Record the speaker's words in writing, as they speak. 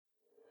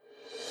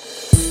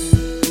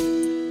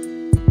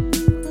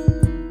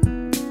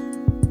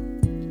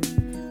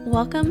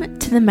Welcome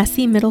to the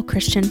Messy Middle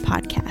Christian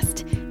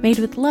podcast, made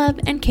with love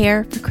and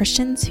care for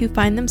Christians who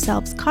find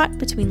themselves caught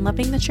between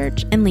loving the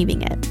church and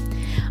leaving it.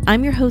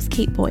 I'm your host,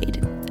 Kate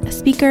Boyd, a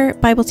speaker,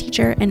 Bible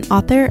teacher, and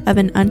author of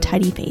An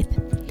Untidy Faith.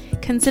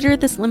 Consider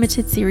this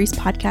limited series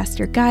podcast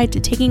your guide to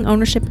taking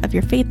ownership of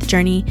your faith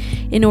journey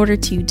in order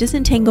to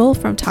disentangle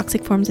from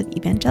toxic forms of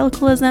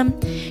evangelicalism,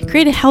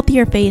 create a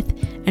healthier faith,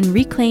 and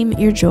reclaim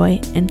your joy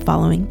in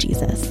following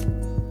Jesus.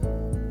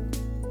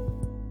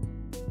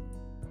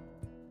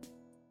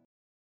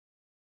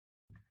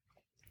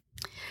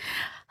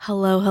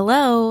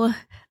 Hello.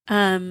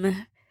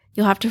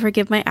 You'll have to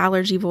forgive my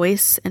allergy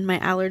voice and my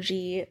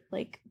allergy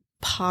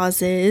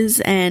pauses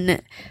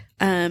and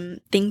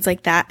things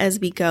like that as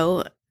we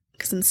go,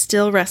 because I'm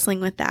still wrestling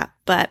with that.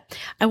 But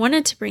I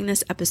wanted to bring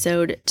this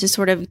episode to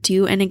sort of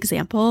do an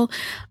example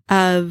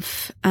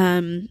of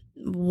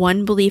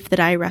one belief that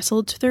I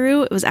wrestled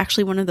through. It was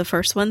actually one of the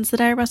first ones that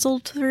I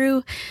wrestled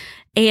through.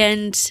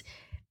 And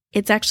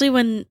it's actually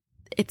when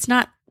it's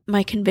not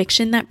my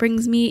conviction that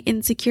brings me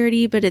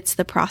insecurity, but it's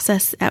the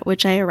process at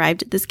which I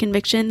arrived at this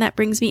conviction that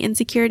brings me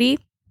insecurity.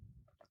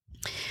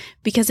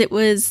 Because it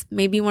was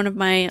maybe one of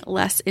my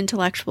less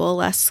intellectual,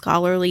 less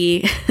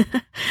scholarly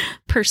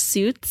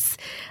pursuits.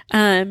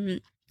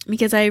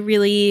 Because I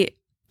really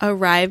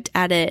arrived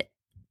at it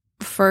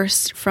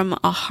first from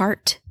a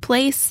heart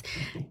place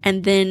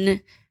and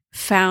then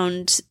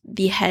found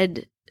the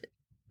head,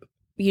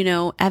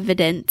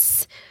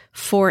 evidence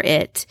for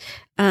it.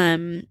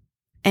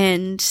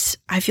 And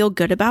I feel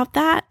good about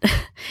that.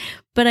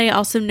 But I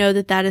also know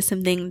that that is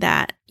something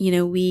that,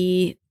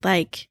 we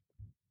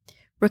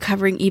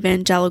recovering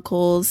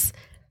evangelicals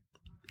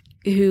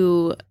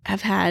who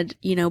have had,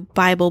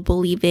 Bible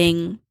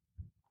believing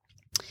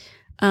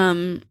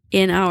in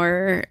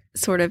our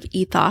sort of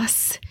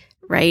ethos,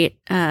 right?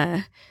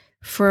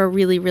 For a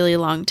really, really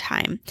long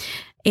time.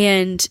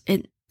 And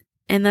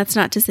that's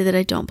not to say that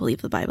I don't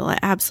believe the Bible. I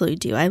absolutely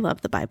do. I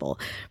love the Bible.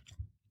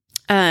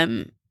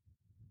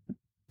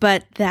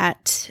 But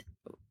that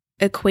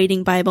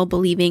equating Bible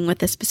believing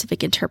with a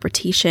specific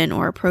interpretation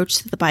or approach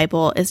to the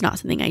Bible is not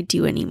something I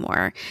do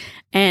anymore.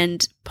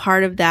 And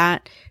part of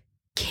that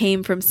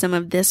came from some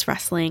of this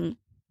wrestling,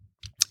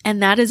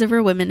 and that is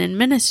over women in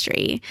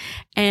ministry.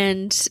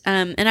 And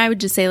I would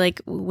just say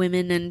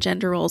women and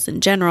gender roles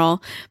in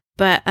general,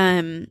 but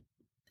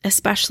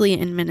especially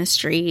in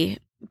ministry,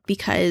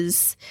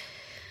 because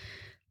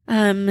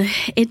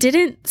it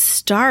didn't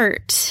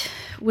start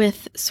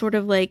with sort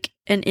of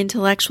an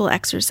intellectual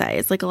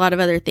exercise, like a lot of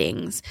other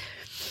things.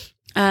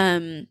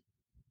 Or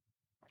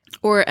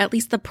at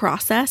least the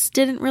process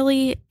didn't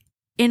really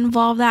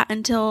involve that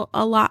until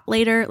a lot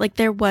later.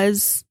 There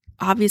was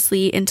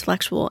obviously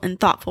intellectual and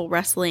thoughtful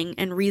wrestling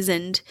and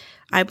reasoned,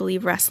 I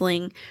believe,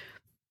 wrestling.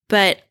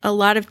 But a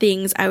lot of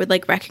things I would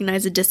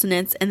recognize a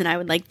dissonance, and then I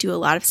would do a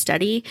lot of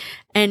study.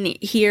 And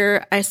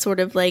here I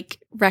sort of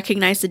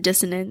recognized the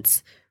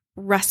dissonance,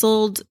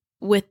 wrestled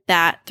with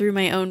that through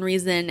my own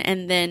reason,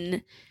 and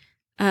then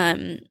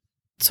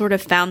sort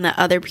of found that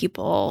other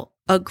people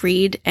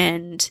agreed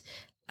and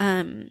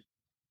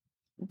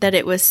that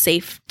it was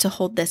safe to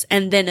hold this.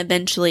 And then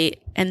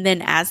eventually, and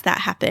then as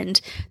that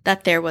happened,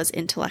 that there was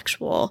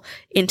intellectual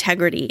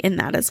integrity in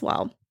that as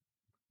well.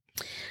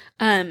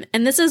 And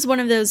this is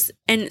one of those,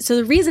 and so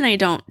the reason I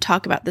don't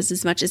talk about this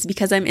as much is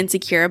because I'm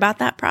insecure about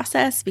that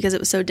process, because it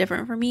was so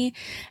different for me,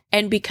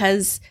 and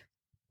because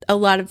a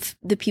lot of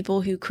the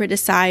people who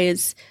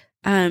criticize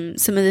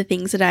some of the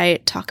things that I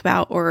talk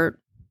about or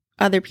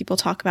other people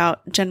talk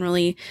about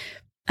generally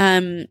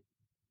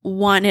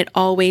want it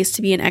always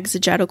to be an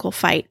exegetical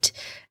fight,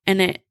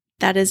 and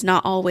that is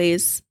not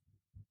always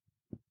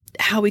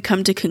how we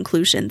come to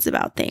conclusions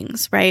about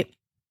things, right?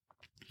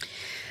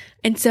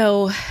 And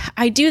so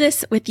I do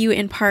this with you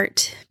in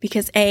part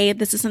because A,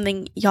 this is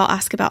something y'all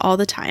ask about all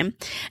the time,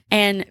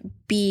 and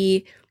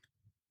B,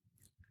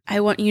 I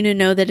want you to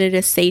know that it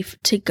is safe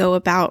to go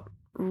about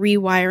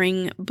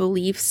rewiring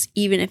beliefs,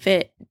 even if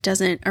it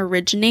doesn't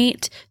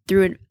originate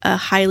through a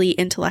highly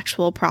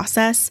intellectual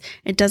process.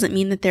 It doesn't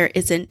mean that there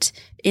isn't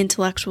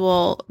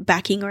intellectual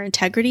backing or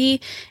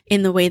integrity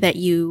in the way that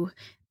you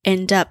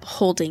end up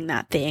holding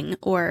that thing,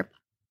 or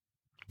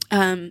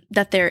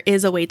that there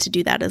is a way to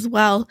do that as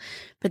well,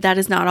 but that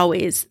is not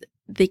always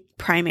the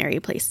primary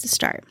place to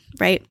start,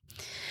 right?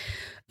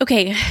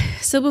 Okay,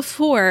 so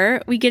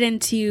before we get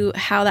into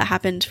how that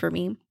happened for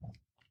me,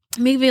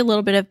 maybe a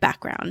little bit of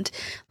background.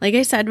 Like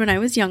I said, when I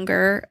was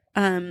younger,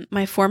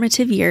 my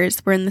formative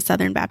years were in the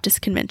Southern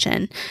Baptist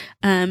Convention,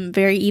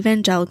 very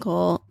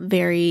evangelical,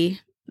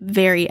 very,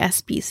 very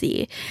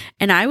SBC.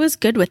 And I was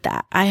good with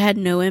that. I had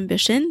no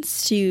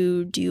ambitions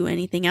to do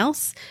anything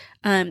else.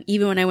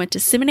 Even when I went to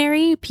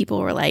seminary, people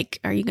were like,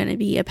 "Are you going to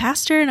be a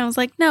pastor?" And I was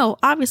like, "No,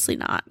 obviously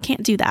not.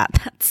 Can't do that.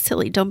 That's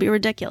silly. Don't be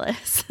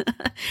ridiculous."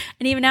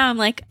 And even now I'm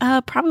like,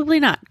 probably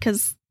not,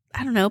 because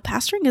I don't know,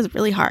 pastoring is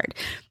really hard.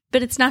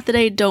 But it's not that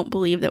I don't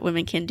believe that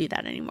women can do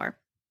that anymore.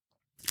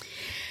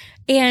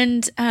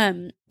 And,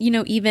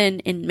 even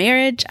in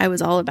marriage, I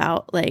was all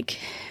about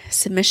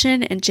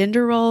submission and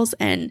gender roles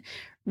and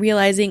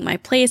realizing my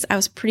place, I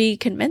was pretty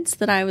convinced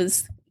that I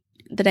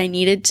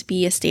needed to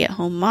be a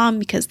stay-at-home mom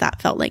because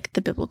that felt like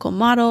the biblical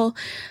model.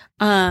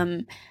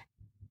 And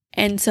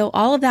so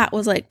all of that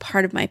was like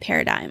part of my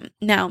paradigm.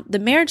 Now, the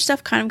marriage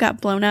stuff kind of got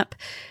blown up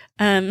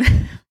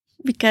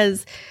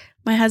because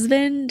my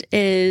husband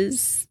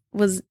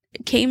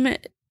came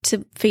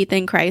to faith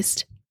in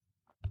Christ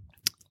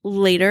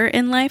later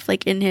in life,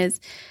 like in his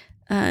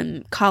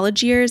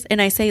college years. And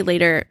I say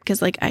later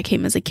because like I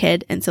came as a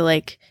kid. And so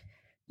like,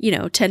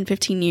 10,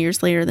 15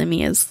 years later than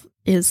me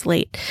is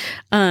late.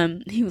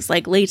 He was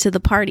like late to the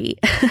party.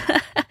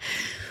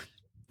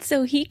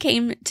 So he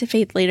came to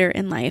faith later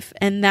in life.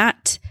 And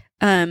that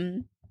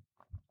then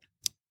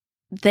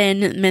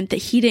meant that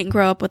he didn't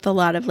grow up with a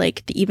lot of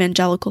like the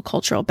evangelical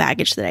cultural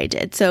baggage that I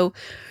did. So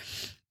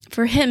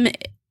for him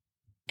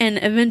and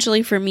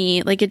eventually for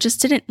me, like it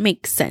just didn't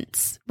make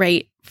sense,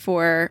 right?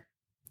 For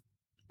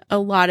a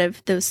lot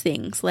of those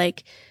things,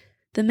 like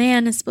the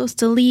man is supposed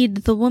to lead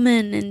the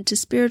woman into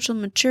spiritual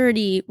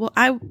maturity. Well,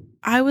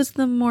 I was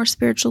the more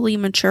spiritually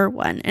mature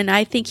one. And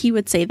I think he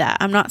would say that.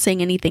 I'm not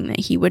saying anything that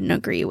he wouldn't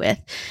agree with.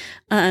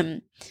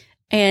 And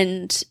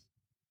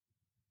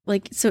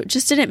like, so it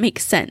just didn't make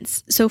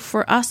sense. So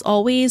for us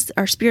always,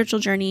 our spiritual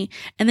journey,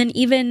 and then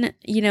even,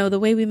 the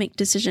way we make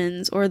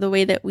decisions or the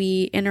way that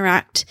we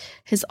interact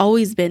has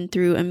always been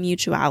through a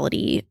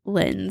mutuality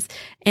lens.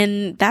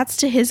 And that's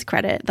to his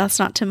credit. That's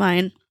not to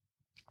mine.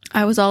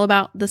 I was all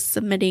about the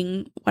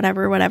submitting,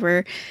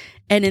 whatever.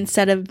 And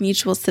instead of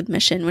mutual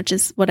submission, which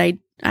is what I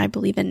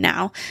believe in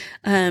now,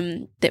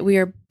 that we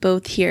are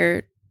both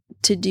here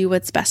to do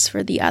what's best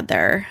for the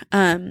other,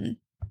 and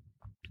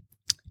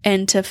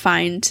to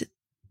find,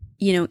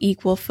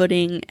 equal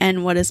footing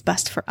and what is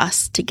best for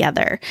us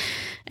together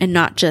and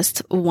not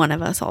just one of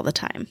us all the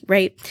time.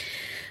 Right.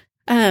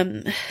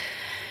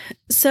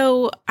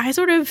 So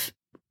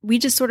we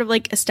just sort of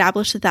like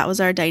established that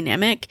was our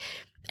dynamic.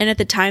 And at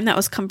the time that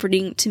was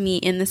comforting to me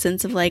in the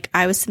sense of like,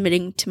 I was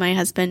submitting to my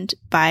husband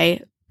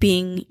by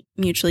being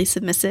mutually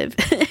submissive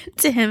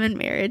to him in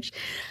marriage.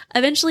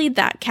 Eventually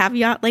that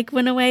caveat like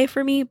went away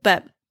for me,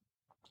 but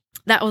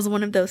that was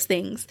one of those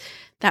things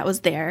that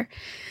was there.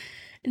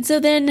 And so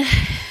then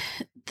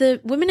the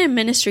women in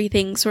ministry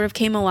thing sort of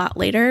came a lot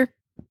later,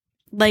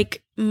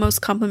 like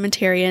most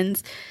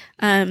complementarians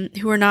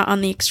who are not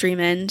on the extreme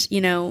end.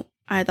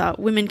 I thought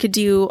women could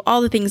do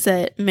all the things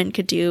that men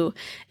could do,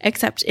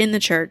 except in the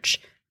church.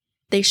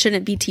 They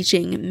shouldn't be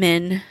teaching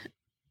men,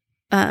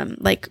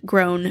 like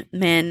grown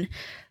men.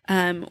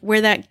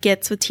 Where that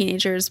gets with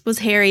teenagers was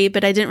hairy,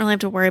 but I didn't really have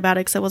to worry about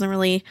it because it wasn't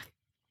really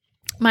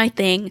my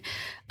thing.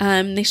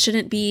 They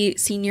shouldn't be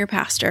senior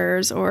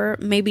pastors, or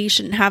maybe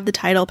shouldn't have the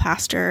title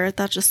pastor.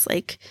 That's just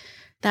like,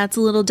 that's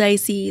a little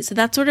dicey. So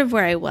that's sort of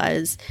where I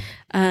was,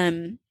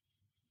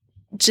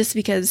 just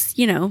because,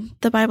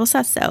 the Bible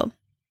says so.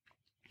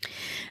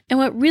 And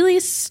what really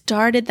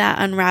started that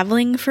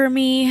unraveling for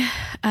me,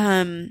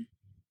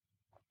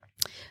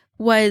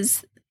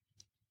 was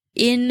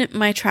in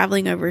my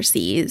traveling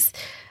overseas.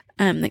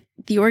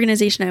 The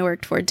organization I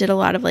worked for did a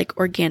lot of like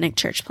organic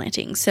church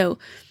planting. So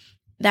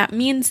that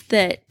means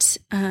that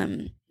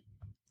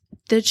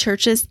the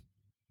churches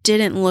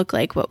didn't look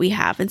like what we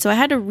have. And so I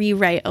had to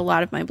rewrite a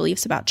lot of my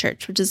beliefs about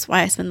church, which is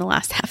why I spend the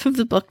last half of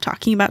the book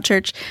talking about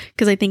church,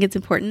 because I think it's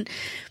important.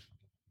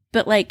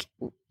 But like,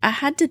 I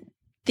had to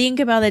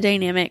think about the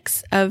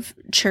dynamics of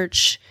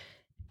church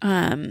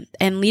and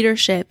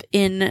leadership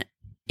in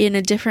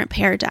a different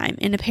paradigm,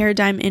 in a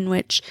paradigm in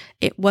which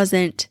it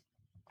wasn't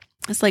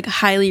this like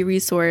highly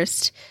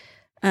resourced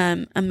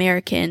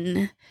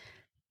American,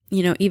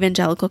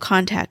 evangelical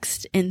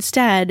context.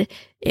 Instead,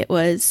 it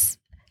was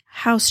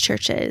house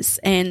churches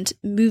and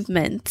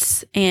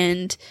movements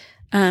and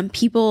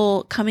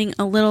people coming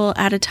a little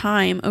at a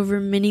time over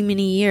many,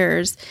 many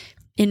years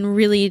in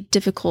really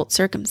difficult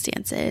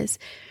circumstances.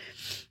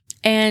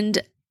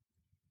 And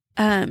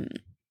the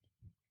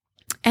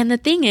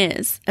thing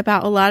is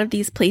about a lot of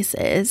these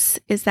places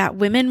is that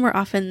women were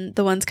often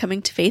the ones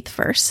coming to faith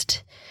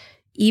first.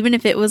 Even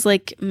if it was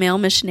like male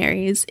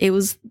missionaries, it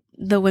was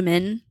the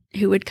women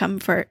who would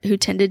who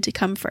tended to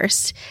come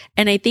first.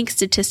 And I think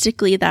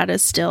statistically that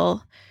is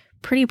still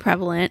pretty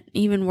prevalent,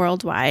 even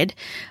worldwide.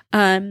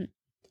 And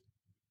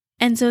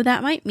so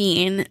that might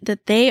mean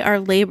that they are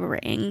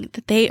laboring,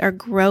 that they are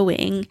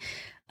growing,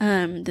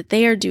 that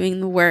they are doing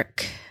the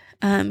work,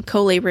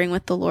 co-laboring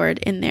with the Lord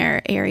in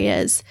their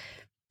areas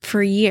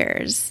for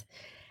years.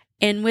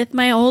 And with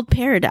my old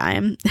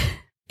paradigm,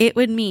 it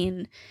would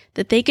mean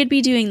that they could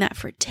be doing that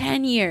for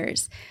 10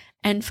 years.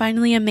 And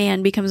finally, a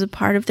man becomes a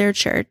part of their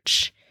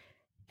church.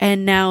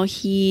 And now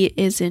he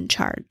is in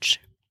charge.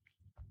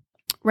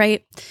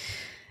 Right?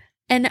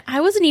 And I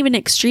wasn't even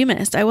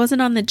extremist. I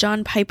wasn't on the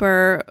John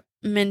Piper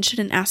men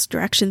shouldn't ask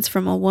directions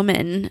from a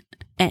woman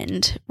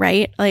end,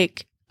 right?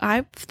 Like,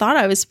 I thought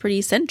I was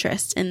pretty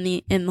centrist in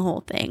the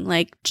whole thing.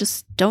 Like,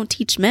 just don't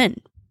teach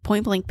men,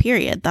 point blank,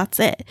 period. That's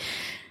it.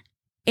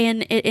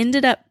 And it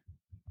ended up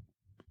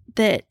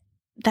that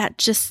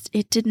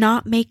it did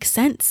not make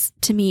sense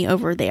to me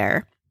over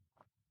there.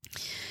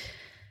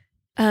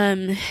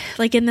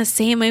 Like in the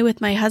same way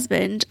with my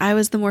husband, I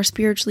was the more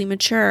spiritually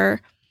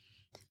mature.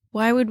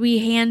 Why would we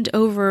hand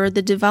over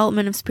the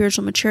development of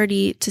spiritual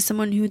maturity to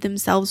someone who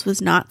themselves was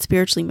not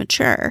spiritually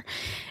mature?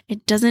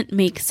 It doesn't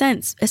make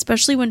sense,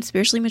 especially when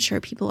spiritually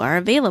mature people are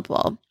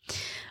available.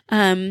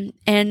 And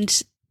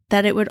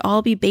that it would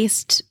all be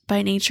based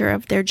by nature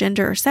of their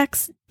gender or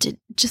sex,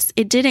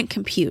 it didn't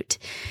compute.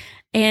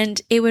 And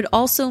it would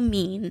also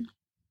mean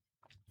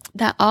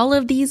that all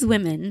of these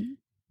women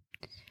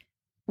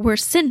were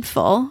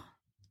sinful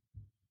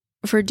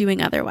for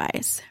doing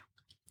otherwise,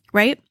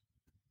 right?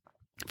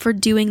 For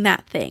doing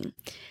that thing.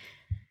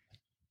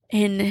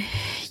 And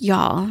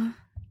y'all,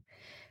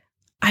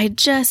 I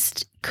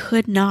just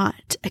could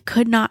not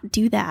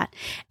do that.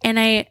 And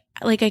I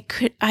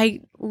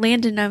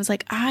landed and I was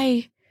like,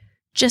 I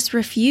just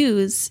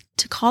refuse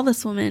to call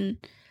this woman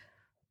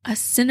a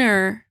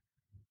sinner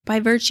by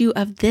virtue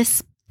of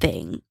this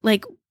thing.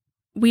 Like,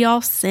 we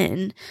all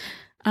sin.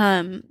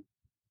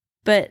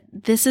 But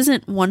this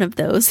isn't one of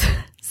those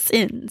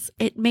sins.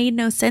 It made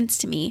no sense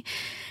to me.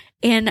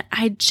 And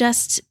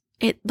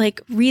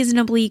it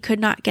reasonably could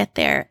not get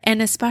there. And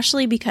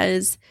especially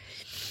because,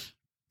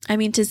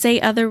 to say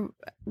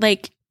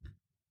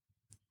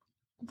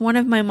one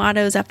of my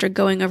mottos after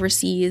going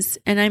overseas,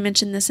 and I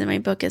mentioned this in my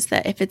book, is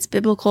that if it's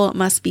biblical, it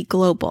must be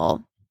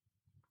global.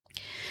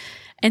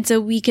 And so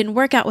we can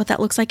work out what that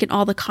looks like in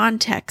all the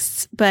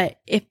contexts,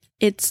 but if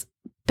it's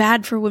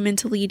bad for women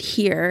to lead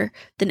here,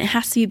 then it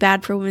has to be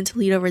bad for women to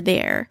lead over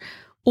there.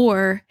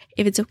 Or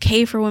if it's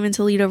okay for women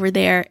to lead over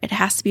there, it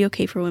has to be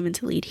okay for women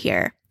to lead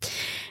here.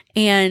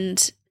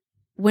 And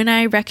when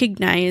I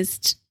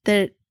recognized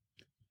that,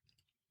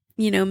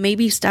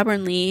 maybe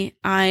stubbornly,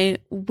 I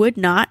would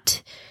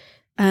not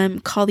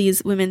call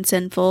these women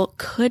sinful,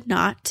 could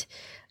not,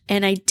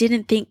 and I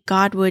didn't think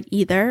God would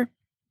either,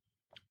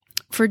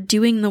 for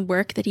doing the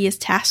work that he has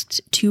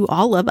tasked to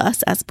all of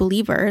us as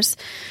believers,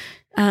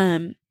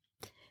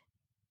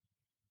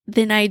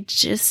 then I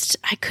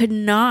could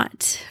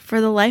not, for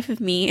the life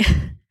of me,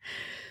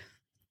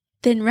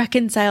 then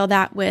reconcile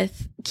that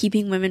with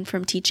keeping women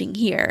from teaching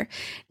here.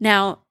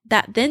 Now,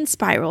 that then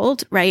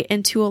spiraled, right,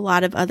 into a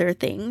lot of other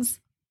things.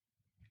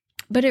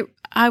 But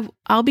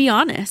I'll be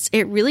honest,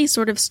 it really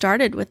sort of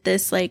started with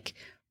this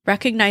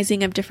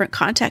recognizing of different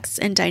contexts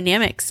and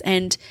dynamics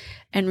and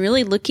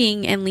really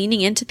looking and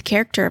leaning into the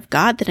character of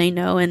God that I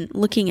know and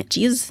looking at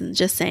Jesus and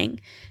just saying,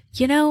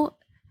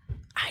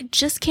 I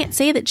just can't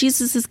say that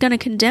Jesus is going to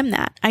condemn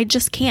that. I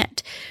just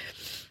can't.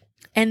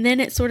 And then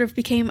it sort of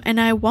became, and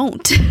I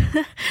won't.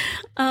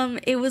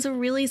 It was a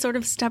really sort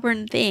of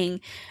stubborn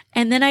thing.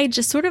 And then I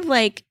just sort of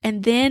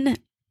and then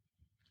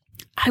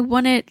I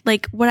wanted,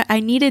 what I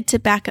needed to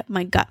back up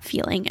my gut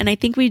feeling. And I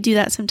think we do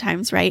that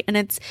sometimes, right?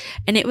 And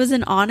it was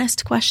an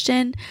honest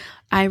question.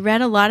 I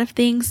read a lot of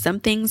things, some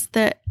things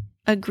that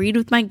agreed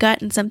with my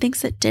gut and some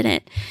things that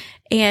didn't.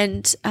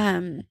 And,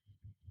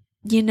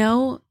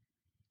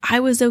 I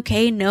was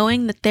okay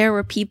knowing that there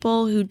were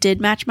people who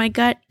did match my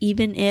gut,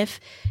 even if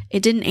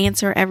it didn't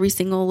answer every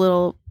single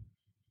little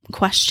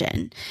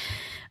question.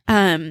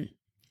 And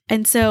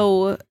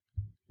so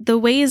the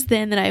ways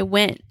then that I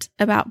went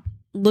about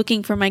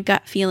looking for my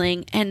gut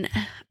feeling, and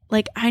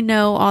I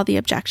know all the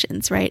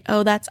objections, right?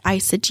 Oh, that's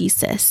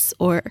eisegesis,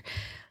 or,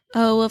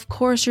 oh, of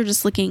course you're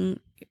just looking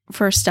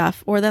for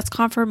stuff, or that's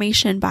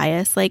confirmation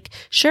bias.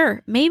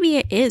 Sure, maybe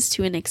it is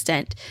to an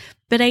extent,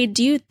 but I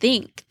do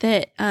think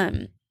that,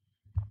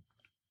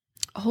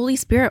 Holy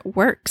Spirit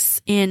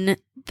works in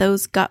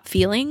those gut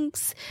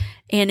feelings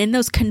and in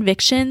those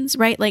convictions,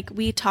 right?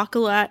 We talk a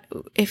lot,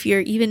 if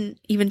you're even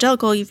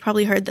evangelical, you've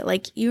probably heard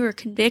that you are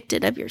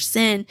convicted of your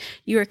sin,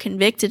 you are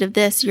convicted of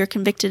this, you're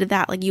convicted of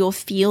that. You'll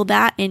feel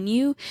that in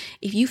you.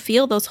 If you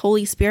feel those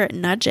Holy Spirit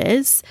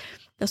nudges,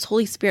 those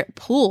Holy Spirit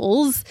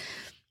pulls,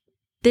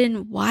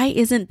 then why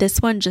isn't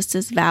this one just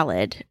as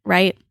valid,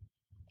 right?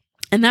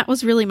 And that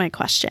was really my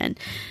question.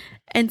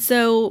 And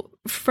so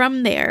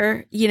from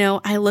there,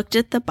 I looked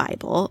at the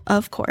Bible,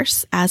 of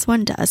course, as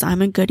one does.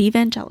 I'm a good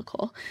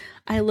evangelical.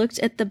 I looked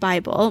at the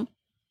Bible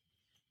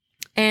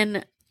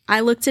and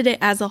I looked at it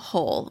as a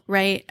whole,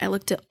 right? I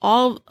looked at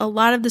a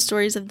lot of the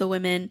stories of the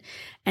women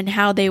and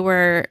how they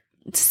were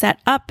set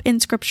up in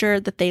scripture,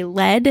 that they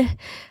led,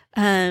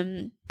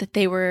 that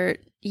they were,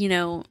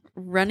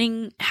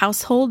 running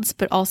households,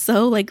 but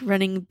also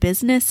running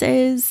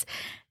businesses,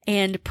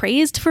 and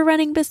praised for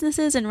running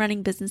businesses and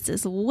running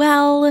businesses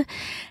well.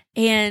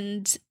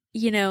 And,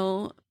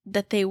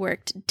 that they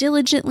worked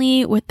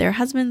diligently with their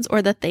husbands,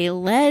 or that they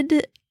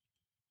led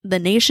the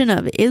nation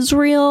of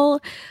Israel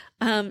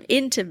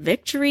into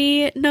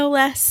victory, no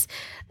less.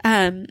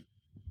 And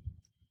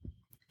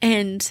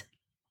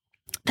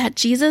that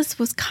Jesus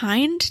was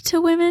kind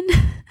to women,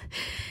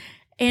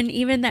 and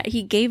even that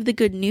he gave the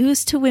good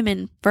news to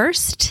women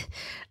first,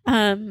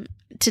 to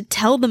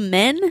tell the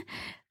men,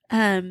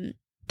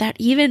 that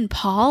even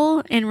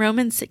Paul in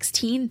Romans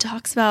 16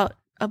 talks about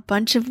a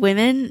bunch of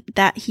women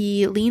that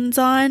he leans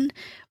on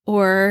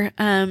or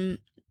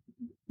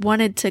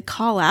wanted to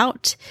call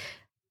out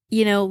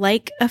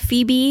like a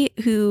Phoebe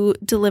who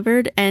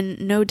delivered and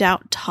no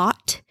doubt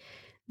taught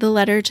the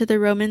letter to the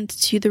Romans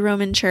to the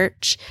Roman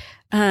church,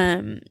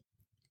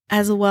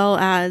 as well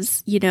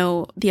as,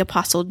 the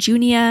apostle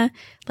Junia,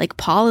 like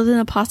Paul is an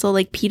apostle,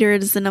 like Peter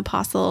is an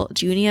apostle,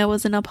 Junia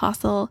was an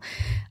apostle,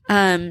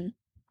 and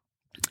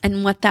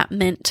what that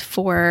meant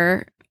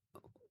for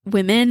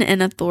women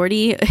and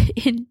authority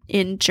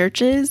in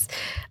churches,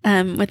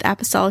 with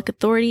apostolic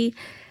authority.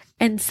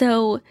 And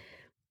so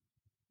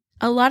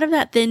a lot of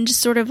that then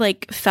just sort of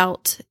like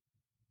felt,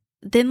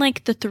 then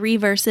like the 3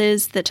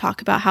 verses that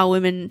talk about how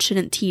women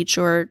shouldn't teach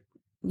or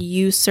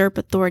usurp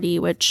authority,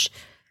 which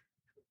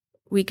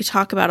we could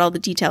talk about all the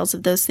details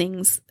of those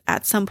things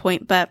at some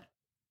point, but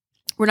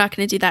we're not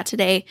going to do that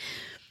today.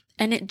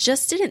 And it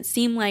just didn't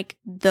seem like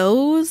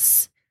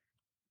those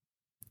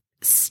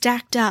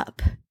stacked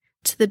up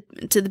to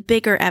the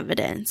bigger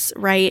evidence,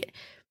 right,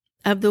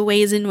 of the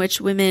ways in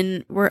which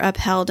women were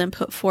upheld and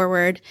put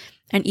forward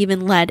and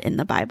even led in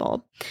the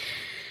Bible.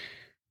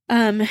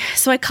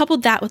 So I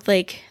coupled that with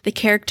like the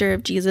character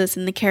of Jesus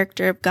and the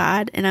character of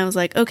God. And I was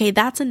like, okay,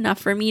 that's enough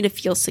for me to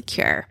feel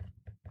secure,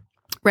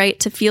 right?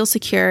 To feel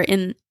secure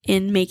in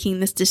making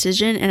this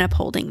decision and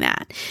upholding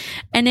that.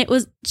 And it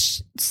was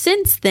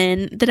since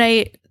then that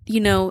I,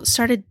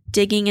 started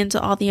digging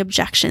into all the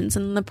objections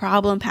and the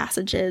problem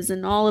passages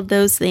and all of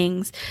those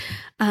things.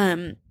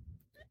 But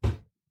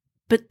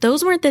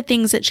those weren't the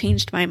things that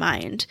changed my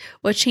mind.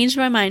 What changed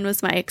my mind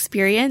was my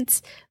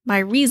experience, my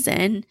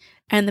reason,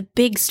 and the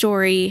big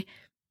story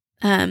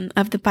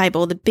of the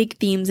Bible, the big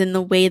themes in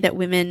the way that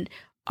women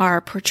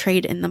are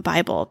portrayed in the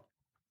Bible.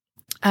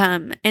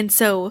 And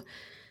so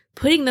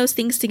putting those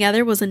things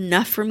together was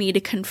enough for me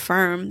to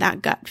confirm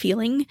that gut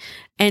feeling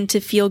and to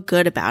feel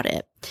good about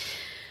it.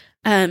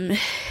 And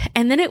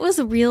then it was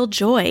a real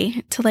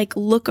joy to like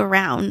look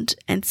around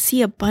and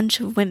see a bunch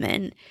of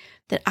women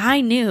that I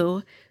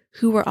knew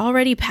who were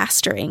already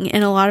pastoring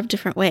in a lot of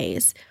different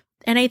ways.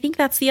 And I think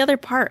that's the other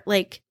part,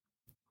 like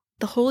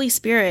the Holy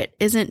Spirit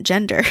isn't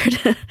gendered.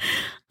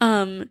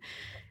 The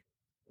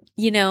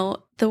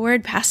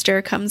word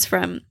pastor comes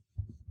from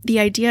the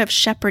idea of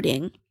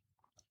shepherding,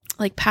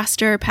 like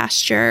pastor,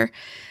 pasture.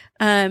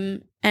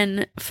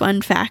 And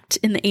fun fact,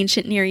 in the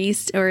ancient Near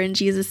East, or in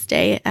Jesus'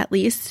 day at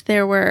least,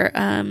 there were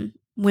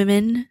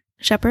women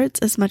shepherds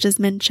as much as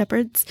men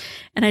shepherds.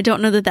 And I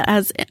don't know that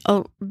has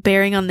a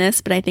bearing on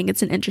this, but I think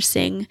it's an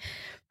interesting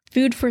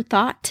food for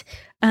thought.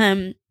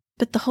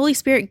 But the Holy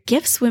Spirit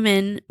gifts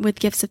women with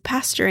gifts of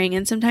pastoring,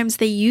 and sometimes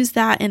they use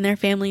that in their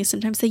families,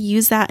 sometimes they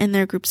use that in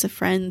their groups of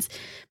friends,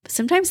 but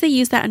sometimes they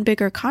use that in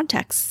bigger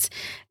contexts.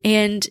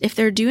 And if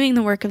they're doing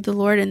the work of the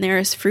Lord and there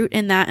is fruit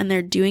in that, and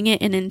they're doing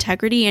it in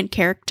integrity and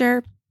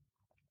character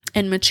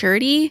and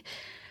maturity,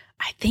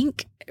 I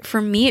think for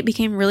me it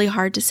became really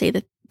hard to say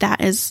that that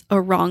is a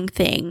wrong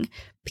thing,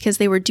 because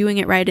they were doing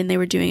it right and they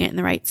were doing it in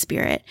the right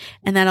spirit.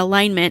 And that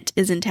alignment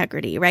is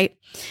integrity, right?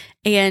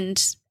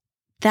 And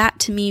that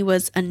to me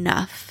was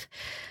enough.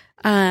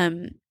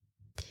 Now,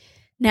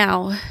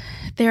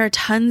 there are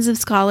tons of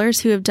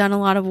scholars who have done a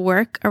lot of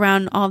work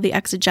around all the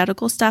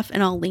exegetical stuff,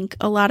 and I'll link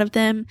a lot of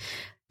them.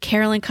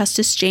 Carolyn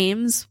Custis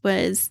James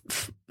was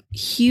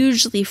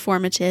hugely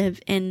formative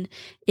in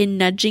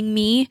nudging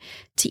me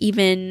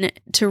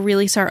to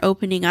really start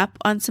opening up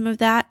on some of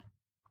that.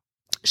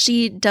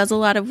 She does a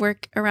lot of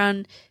work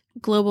around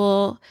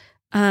global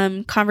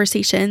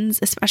conversations,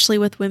 especially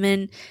with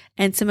women,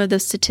 and some of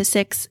those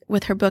statistics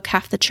with her book,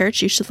 Half the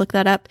Church. You should look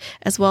that up,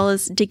 as well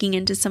as digging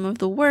into some of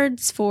the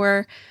words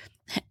for,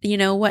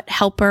 what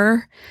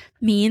helper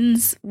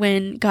means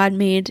when God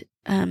made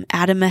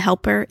Adam a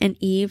helper and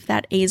Eve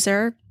that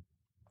Azer.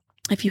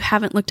 If you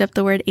haven't looked up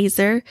the word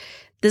Azer,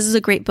 this is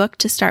a great book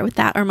to start with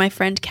that. Or my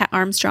friend Kat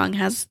Armstrong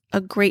has a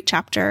great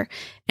chapter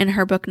in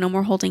her book, No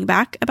More Holding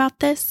Back, about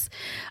this.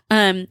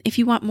 If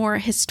you want more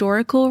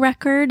historical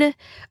record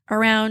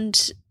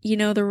around,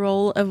 the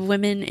role of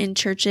women in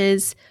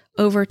churches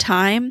over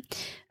time,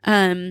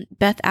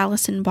 Beth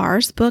Allison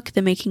Barr's book,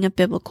 The Making of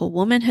Biblical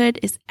Womanhood,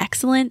 is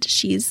excellent.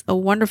 She's a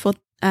wonderful,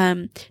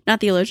 not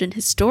theologian,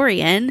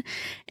 historian.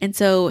 And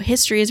so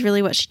history is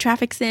really what she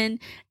traffics in,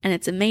 and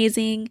it's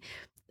amazing.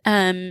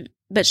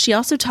 But she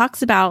also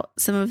talks about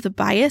some of the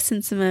bias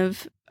in some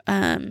of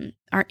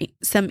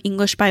some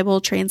English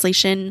Bible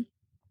translation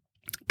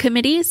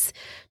committees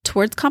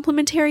towards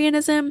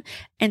complementarianism.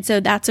 And so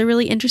that's a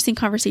really interesting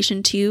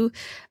conversation too,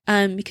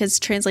 because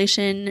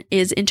translation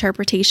is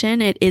interpretation.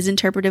 It is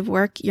interpretive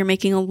work. You're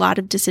making a lot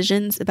of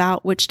decisions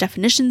about which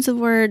definitions of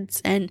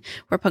words and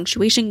where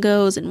punctuation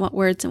goes and what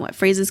words and what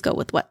phrases go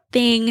with what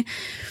thing.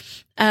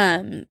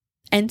 And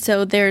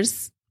so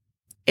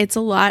it's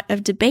a lot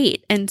of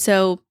debate. And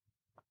so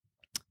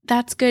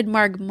that's good.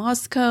 Marg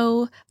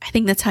Moscow, I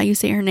think that's how you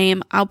say her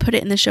name. I'll put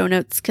it in the show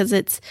notes because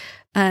it's,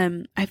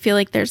 I feel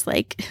like there's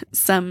like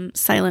some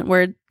silent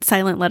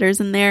letters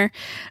in there,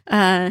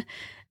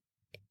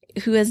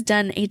 who has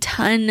done a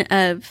ton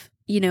of,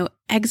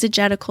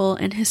 exegetical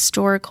and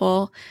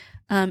historical,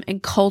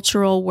 and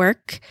cultural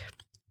work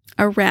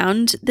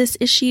around this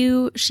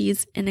issue.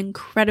 She's an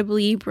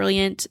incredibly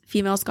brilliant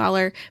female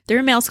scholar. There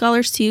are male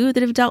scholars too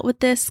that have dealt with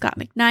this. Scott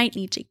McKnight,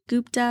 Nijay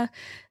Gupta,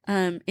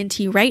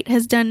 N.T. Wright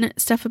has done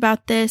stuff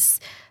about this.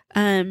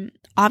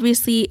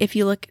 Obviously, if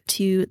you look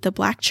to the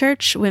Black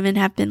church, women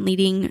have been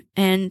leading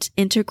and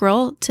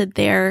integral to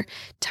their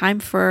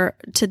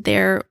to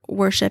their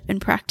worship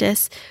and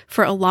practice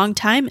for a long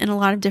time in a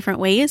lot of different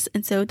ways.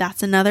 And so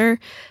that's another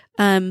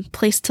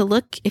place to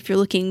look if you're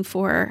looking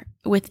for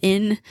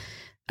within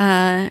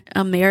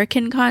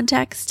American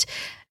context.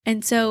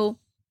 And so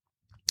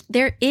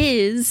there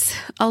is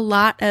a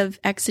lot of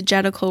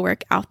exegetical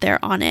work out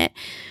there on it.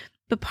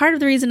 But part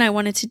of the reason I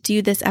wanted to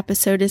do this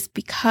episode is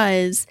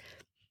because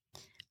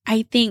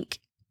I think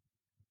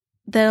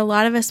that a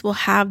lot of us will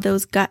have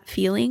those gut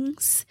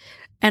feelings,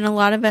 and a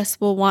lot of us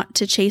will want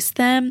to chase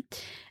them,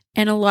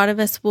 and a lot of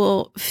us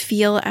will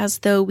feel as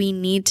though we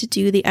need to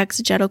do the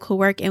exegetical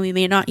work, and we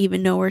may not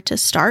even know where to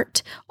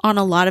start on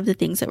a lot of the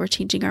things that we're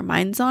changing our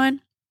minds on,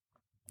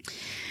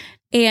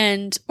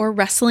 or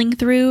wrestling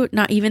through.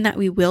 Not even that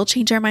we will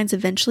change our minds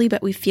eventually,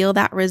 but we feel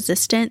that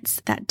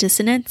resistance, that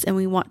dissonance, and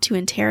we want to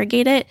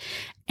interrogate it.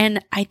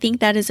 And I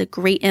think that is a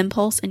great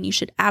impulse, and you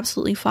should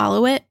absolutely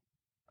follow it.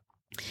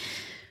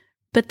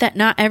 But that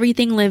not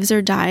everything lives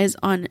or dies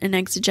on an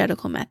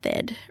exegetical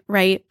method,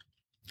 right?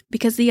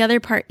 Because the other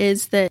part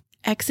is that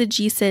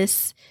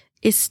exegesis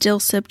is still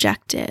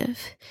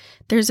subjective.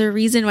 There's a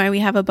reason why we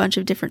have a bunch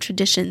of different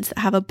traditions that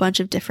have a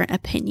bunch of different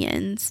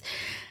opinions.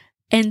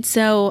 And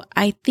so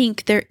I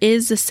think there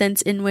is a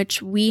sense in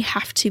which we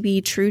have to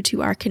be true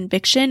to our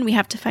conviction. We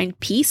have to find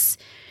peace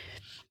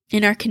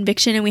in our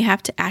conviction, and we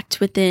have to act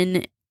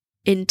within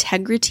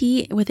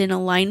integrity, within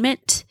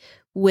alignment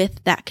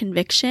with that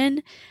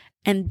conviction.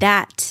 And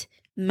that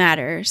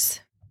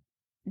matters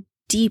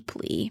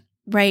deeply,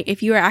 right?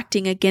 If you are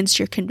acting against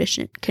your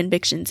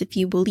convictions, if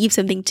you believe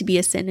something to be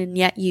a sin and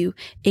yet you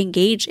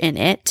engage in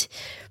it,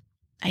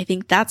 I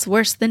think that's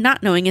worse than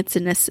not knowing it's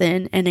in a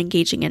sin and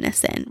engaging in a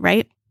sin,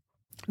 right?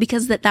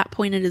 Because at that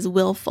point it is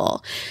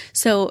willful.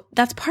 So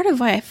that's part of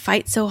why I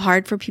fight so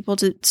hard for people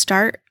to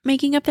start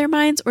making up their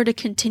minds or to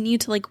continue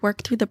to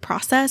work through the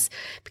process.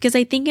 Because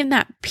I think in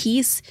that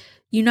peace,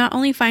 you not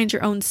only find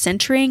your own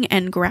centering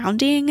and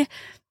grounding,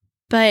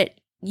 but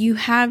you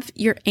have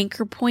your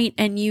anchor point,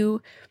 and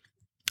you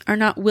are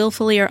not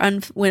willfully or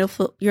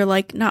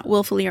not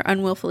willfully or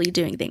unwillfully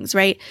doing things,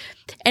 right?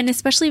 And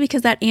especially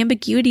because that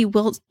ambiguity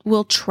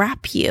will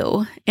trap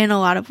you in a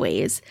lot of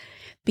ways,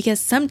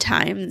 because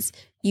sometimes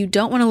you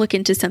don't want to look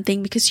into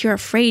something because you're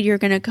afraid you're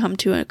going to come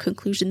to a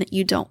conclusion that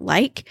you don't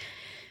like.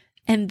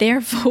 And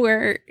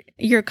therefore,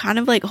 you're kind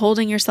of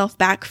holding yourself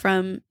back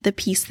from the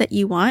peace that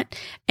you want,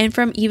 and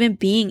from even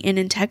being in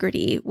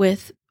integrity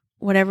with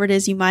whatever it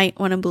is you might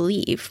want to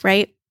believe,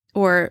 right?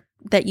 Or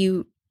that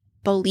you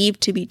believe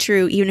to be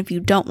true, even if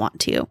you don't want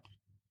to.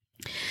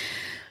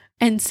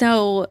 And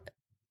so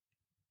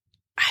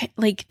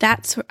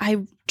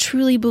I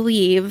truly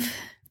believe,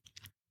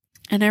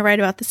 and I write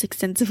about this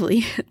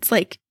extensively. It's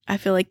I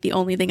feel like the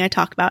only thing I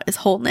talk about is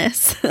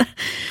wholeness.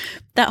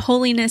 That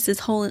holiness is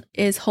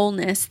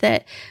wholeness,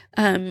 that,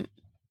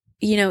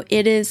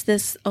 it is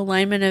this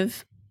alignment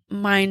of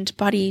mind,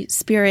 body,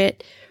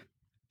 spirit,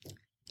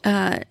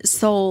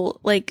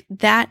 soul.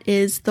 That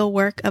is the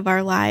work of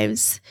our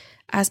lives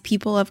as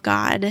people of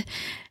God.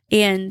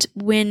 And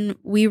when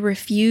we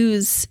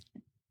refuse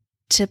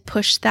to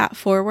push that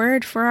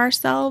forward for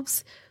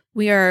ourselves,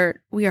 we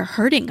are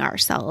hurting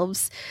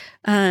ourselves.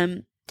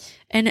 And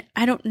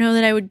I don't know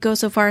that I would go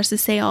so far as to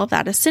say all of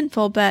that is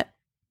sinful, but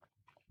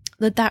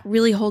that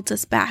really holds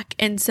us back.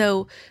 And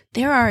so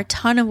there are a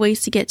ton of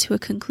ways to get to a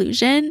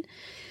conclusion,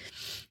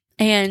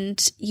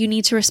 and you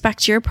need to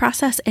respect your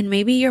process, and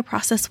maybe your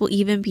process will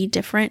even be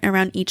different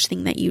around each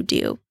thing that you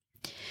do.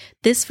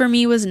 This for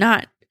me was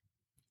not,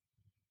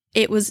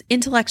 it was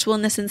intellectual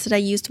in the sense that I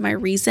used my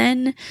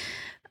reason,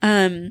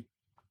 and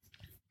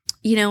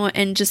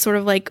just sort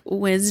of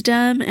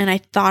wisdom, and I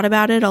thought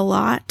about it a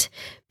lot,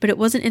 but it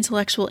wasn't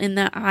intellectual in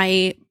that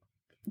I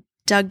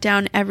dug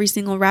down every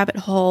single rabbit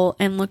hole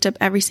and looked up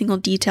every single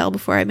detail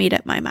before I made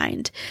up my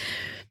mind.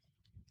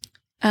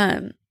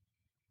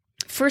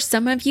 For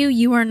some of you,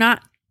 you are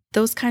not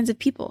those kinds of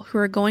people who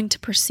are going to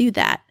pursue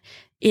that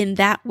in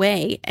that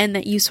way, and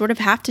that you sort of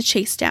have to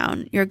chase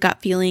down your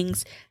gut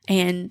feelings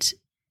and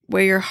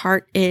where your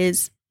heart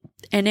is.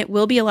 And it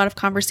will be a lot of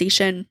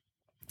conversation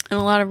and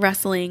a lot of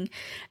wrestling,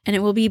 and it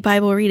will be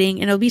Bible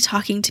reading, and it'll be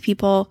talking to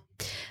people.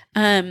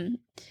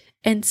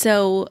 And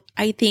so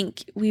I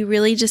think we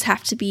really just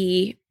have to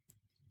be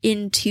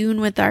in tune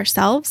with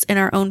ourselves and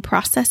our own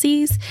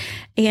processes,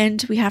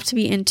 and we have to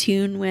be in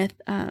tune with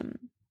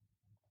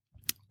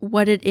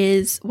what it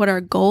is, what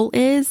our goal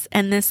is,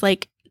 and this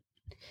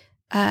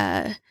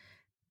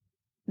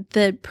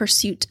the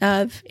pursuit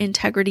of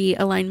integrity,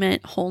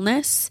 alignment,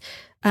 wholeness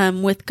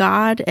with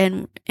God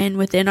and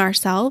within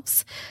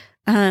ourselves.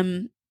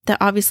 That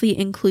obviously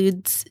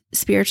includes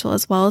spiritual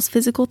as well as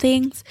physical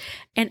things.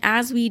 And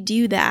as we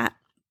do that,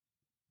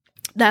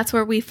 that's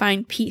where we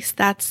find peace.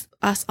 That's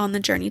us on the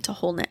journey to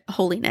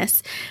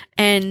holiness.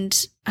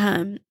 And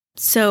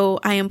so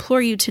I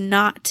implore you to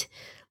not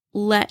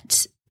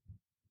let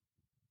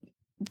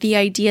the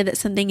idea that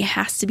something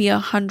has to be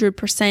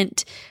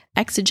 100%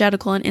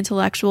 exegetical and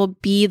intellectual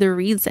be the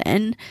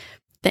reason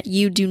that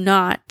you do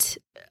not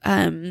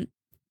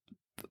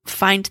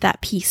find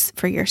that peace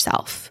for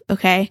yourself,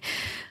 okay?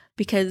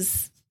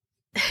 Because,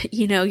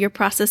 your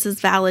process is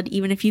valid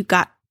even if you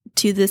got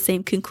to the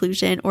same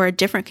conclusion or a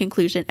different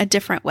conclusion a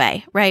different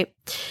way, right?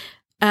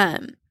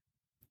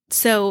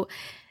 So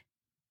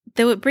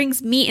though it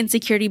brings me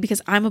insecurity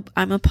because I'm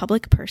a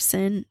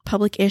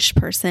public-ish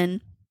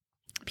person.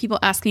 People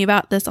ask me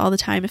about this all the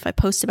time. If I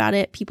post about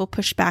it, people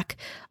push back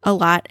a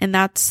lot, and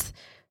that's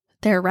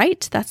their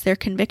right. That's their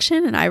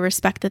conviction, and I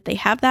respect that they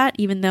have that,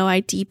 even though I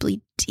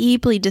deeply,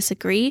 deeply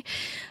disagree.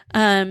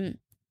 And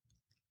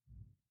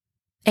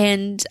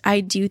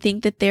I do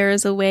think that there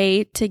is a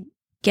way to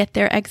get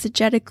there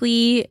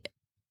exegetically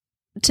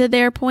to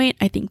their point.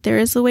 I think there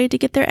is a way to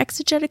get there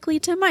exegetically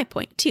to my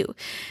point too.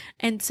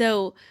 And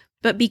so,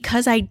 but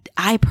because I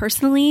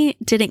personally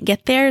didn't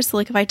get there, so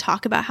like if I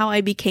talk about how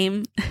I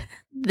became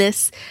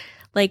this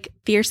like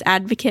fierce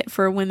advocate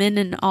for women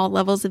in all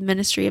levels of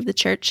ministry of the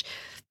church,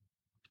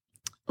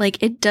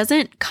 like it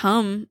didn't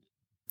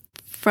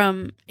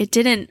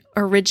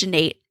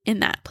originate in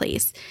that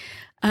place.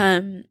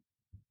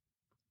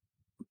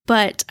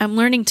 But I'm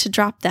learning to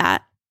drop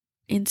that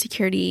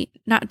insecurity,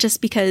 not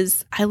just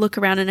because I look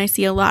around and I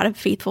see a lot of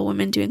faithful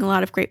women doing a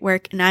lot of great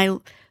work, and I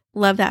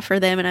love that for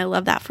them and I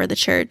love that for the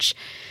church.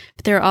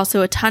 But there are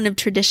also a ton of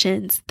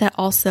traditions that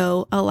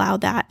also allow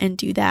that and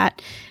do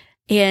that.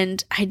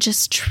 And I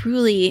just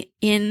truly,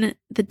 in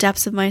the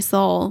depths of my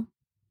soul,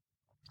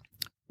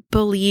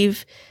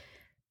 believe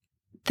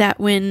that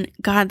when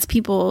God's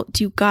people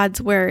do God's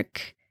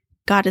work,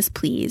 God is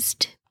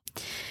pleased.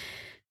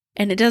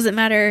 And it doesn't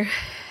matter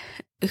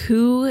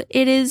who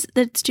it is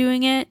that's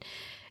doing it.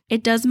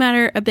 It does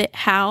matter a bit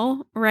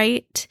how,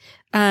 right?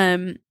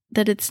 That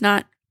it's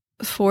not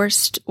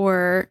forced,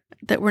 or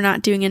that we're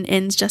not doing an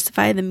ends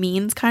justify the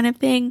means kind of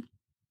thing.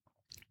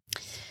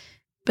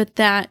 But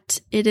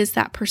that it is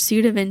that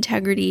pursuit of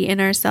integrity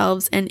in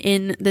ourselves and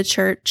in the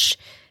church,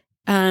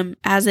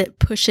 as it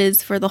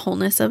pushes for the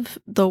wholeness of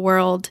the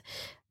world,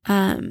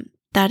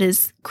 that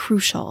is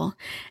crucial.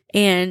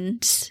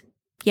 And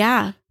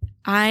yeah,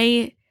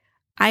 I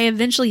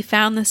eventually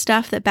found the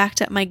stuff that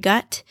backed up my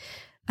gut.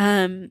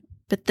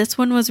 But this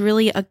one was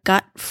really a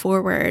gut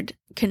forward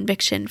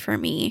conviction for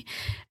me.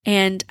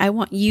 And I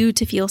want you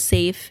to feel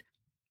safe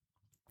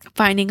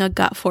finding a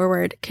gut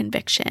forward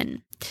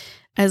conviction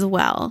as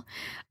well.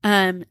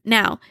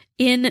 Now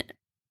and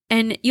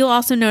you'll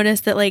also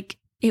notice that like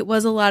it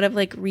was a lot of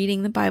like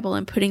reading the Bible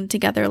and putting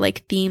together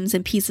like themes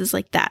and pieces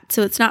like that.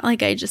 So it's not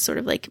like I just sort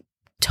of like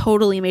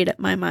totally made up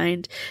my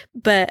mind,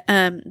 but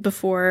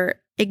before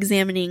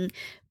examining.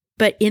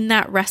 But in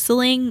that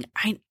wrestling,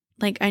 I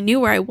knew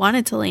where I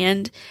wanted to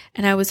land,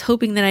 and I was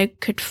hoping that I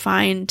could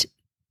find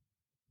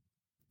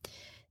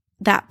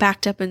that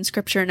backed up in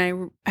scripture,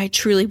 and I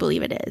truly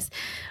believe it is.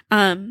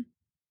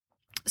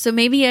 So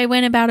maybe I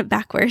went about it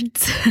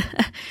backwards,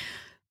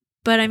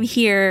 but I'm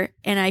here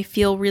and I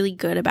feel really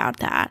good about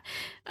that.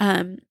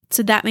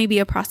 So that may be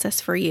a process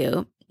for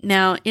you.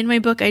 Now, in my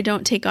book, I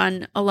don't take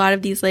on a lot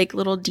of these like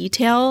little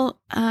detail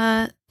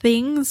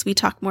things. We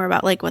talk more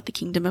about like what the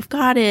kingdom of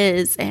God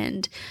is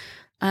and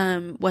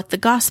what the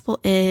gospel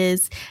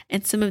is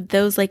and some of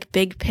those like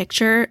big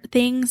picture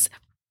things.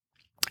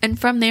 And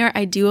from there,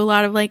 I do a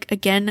lot of like,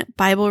 again,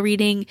 Bible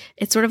reading.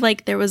 It's sort of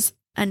like there was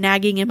a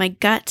nagging in my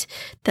gut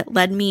that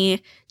led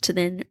me to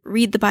then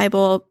read the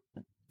Bible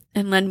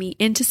and led me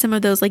into some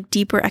of those like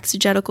deeper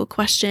exegetical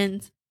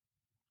questions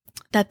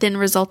that then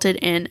resulted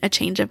in a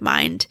change of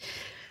mind.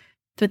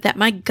 But that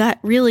my gut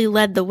really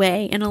led the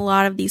way in a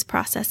lot of these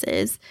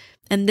processes,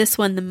 and this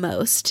one the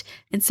most.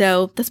 And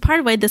so that's part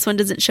of why this one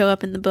doesn't show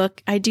up in the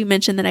book. I do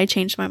mention that I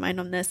changed my mind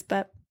on this,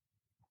 but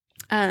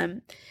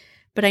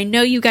I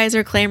know you guys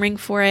are clamoring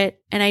for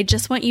it, and I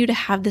just want you to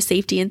have the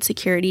safety and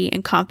security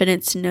and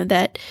confidence to know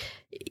that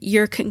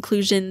your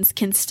conclusions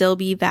can still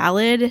be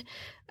valid,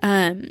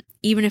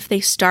 even if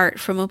they start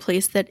from a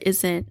place that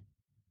isn't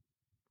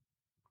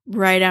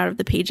right out of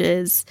the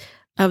pages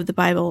of the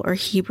Bible or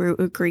Hebrew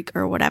or Greek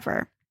or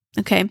whatever.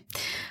 Okay.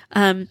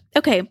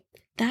 Okay.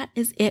 That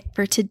is it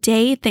for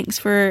today. Thanks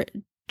for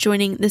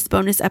joining this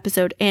bonus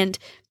episode and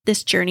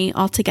this journey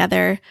all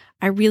together.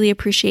 I really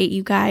appreciate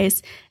you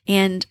guys,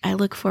 and I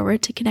look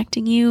forward to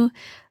connecting you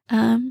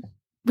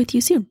with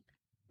you soon.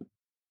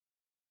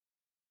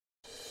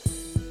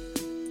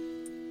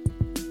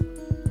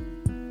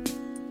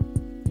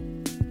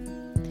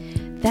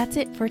 That's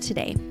it for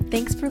today.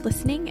 Thanks for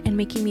listening and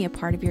making me a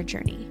part of your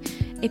journey.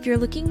 If you're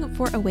looking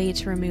for a way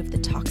to remove the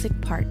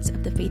toxic parts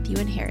of the faith you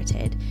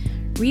inherited,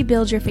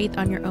 rebuild your faith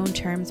on your own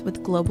terms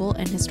with global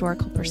and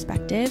historical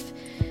perspective,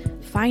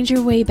 find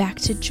your way back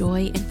to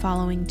joy in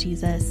following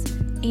Jesus,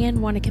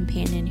 and want a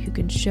companion who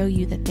can show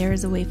you that there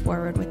is a way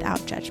forward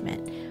without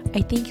judgment,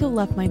 I think you'll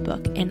love my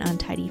book, An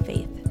Untidy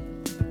Faith.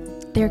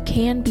 There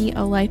can be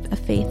a life of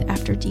faith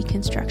after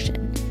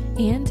deconstruction.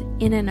 And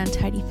in An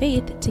Untidy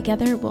Faith,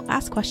 together we'll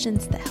ask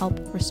questions that help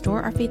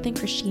restore our faith in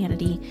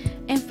Christianity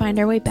and find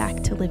our way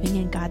back to living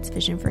in God's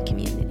vision for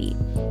community.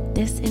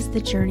 This is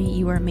the journey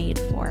you are made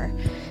for.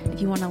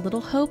 If you want a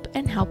little hope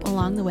and help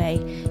along the way,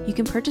 you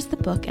can purchase the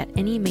book at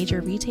any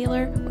major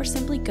retailer or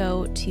simply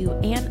go to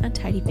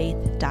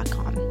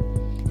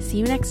anuntidyfaith.com. See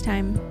you next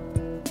time.